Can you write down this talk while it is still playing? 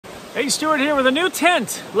Hey, Stuart here with a new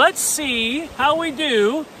tent. Let's see how we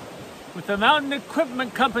do with the Mountain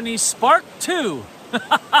Equipment Company Spark 2.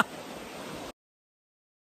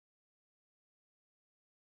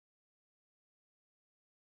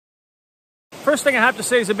 First thing I have to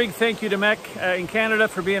say is a big thank you to MEC in Canada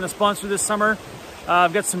for being a sponsor this summer.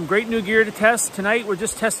 I've got some great new gear to test. Tonight we're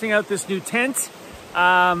just testing out this new tent.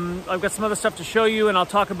 I've got some other stuff to show you and I'll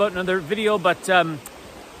talk about in another video, but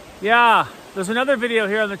yeah, there's another video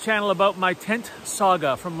here on the channel about my tent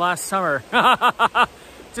saga from last summer.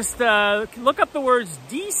 Just look up the words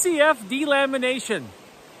DCF delamination.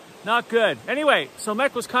 Not good. Anyway, so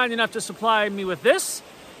MEC was kind enough to supply me with this.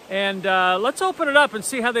 And let's open it up and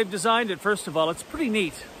see how they've designed it, first of all. It's pretty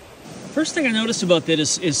neat. First thing I noticed about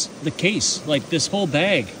this is the case, like this whole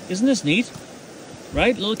bag. Isn't this neat?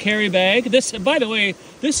 Right? Little carry bag. This, by the way,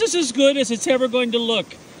 this is as good as it's ever going to look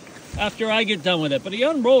after I get done with it. But you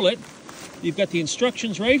unroll it. You've got the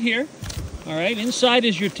instructions right here. All right, inside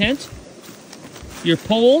is your tent. Your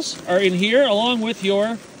poles are in here along with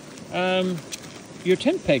your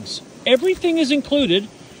tent pegs. Everything is included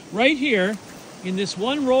right here in this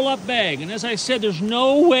one roll-up bag. And as I said, there's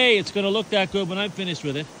no way it's going to look that good when I'm finished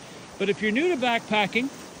with it. But if you're new to backpacking,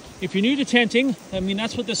 if you're new to tenting, I mean,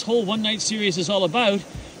 that's what this whole one-night series is all about.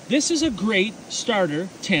 This is a great starter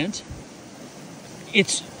tent.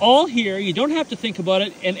 It's all here. You don't have to think about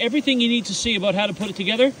it. And everything you need to see about how to put it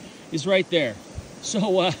together is right there.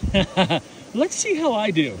 So let's see how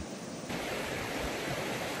I do.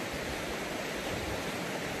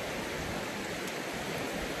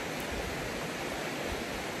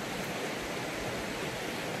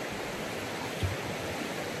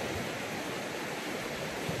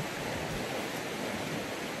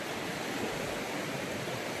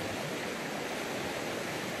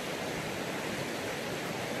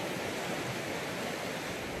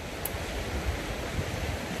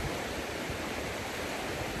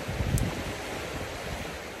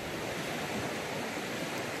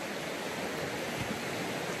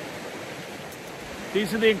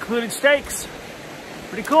 These are the included stakes.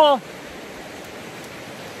 Pretty cool.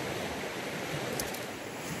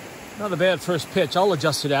 Not a bad first pitch. I'll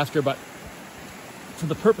adjust it after, but for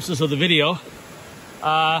the purposes of the video,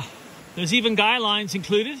 there's even guy lines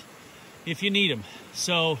included if you need them.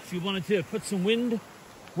 So if you wanted to put some wind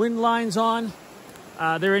lines on,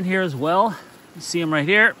 they're in here as well. You see them right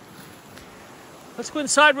here. Let's go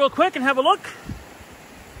inside real quick and have a look.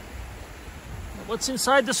 What's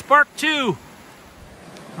inside the Spark 2?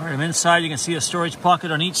 All right, I'm inside. You can see a storage pocket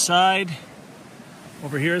on each side.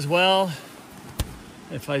 Over here as well.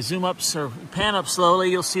 If I zoom up or pan up slowly,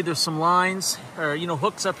 you'll see there's some lines, or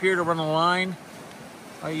hooks up here to run a line.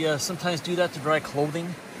 I sometimes do that to dry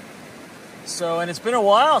clothing. So, and it's been a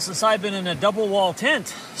while since I've been in a double wall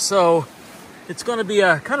tent. So it's going to be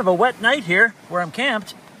a kind of a wet night here where I'm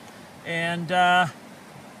camped. And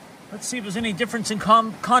let's see if there's any difference in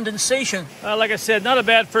condensation. Like I said, not a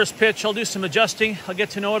bad first pitch. I'll do some adjusting. I'll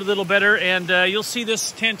get to know it a little better. And you'll see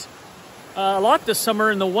this tent a lot this summer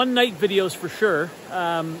in the one-night videos for sure.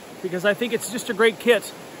 Because I think it's just a great kit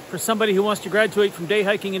for somebody who wants to graduate from day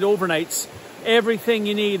hiking into overnights. Everything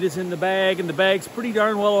you need is in the bag, and the bag's pretty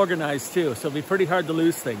darn well organized too. So it'll be pretty hard to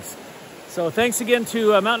lose things. So thanks again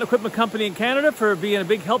to Mountain Equipment Company in Canada for being a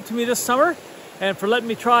big help to me this summer and for letting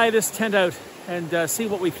me try this tent out and see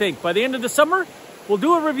what we think. By the end of the summer, we'll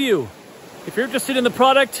do a review. If you're interested in the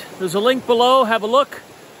product, there's a link below. Have a look.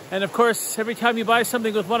 And of course, every time you buy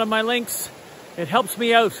something with one of my links, it helps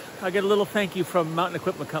me out. I get a little thank you from Mountain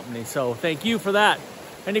Equipment Company. So thank you for that.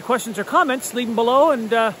 Any questions or comments, leave them below.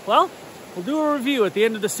 And well, we'll do a review at the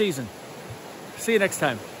end of the season. See you next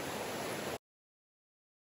time.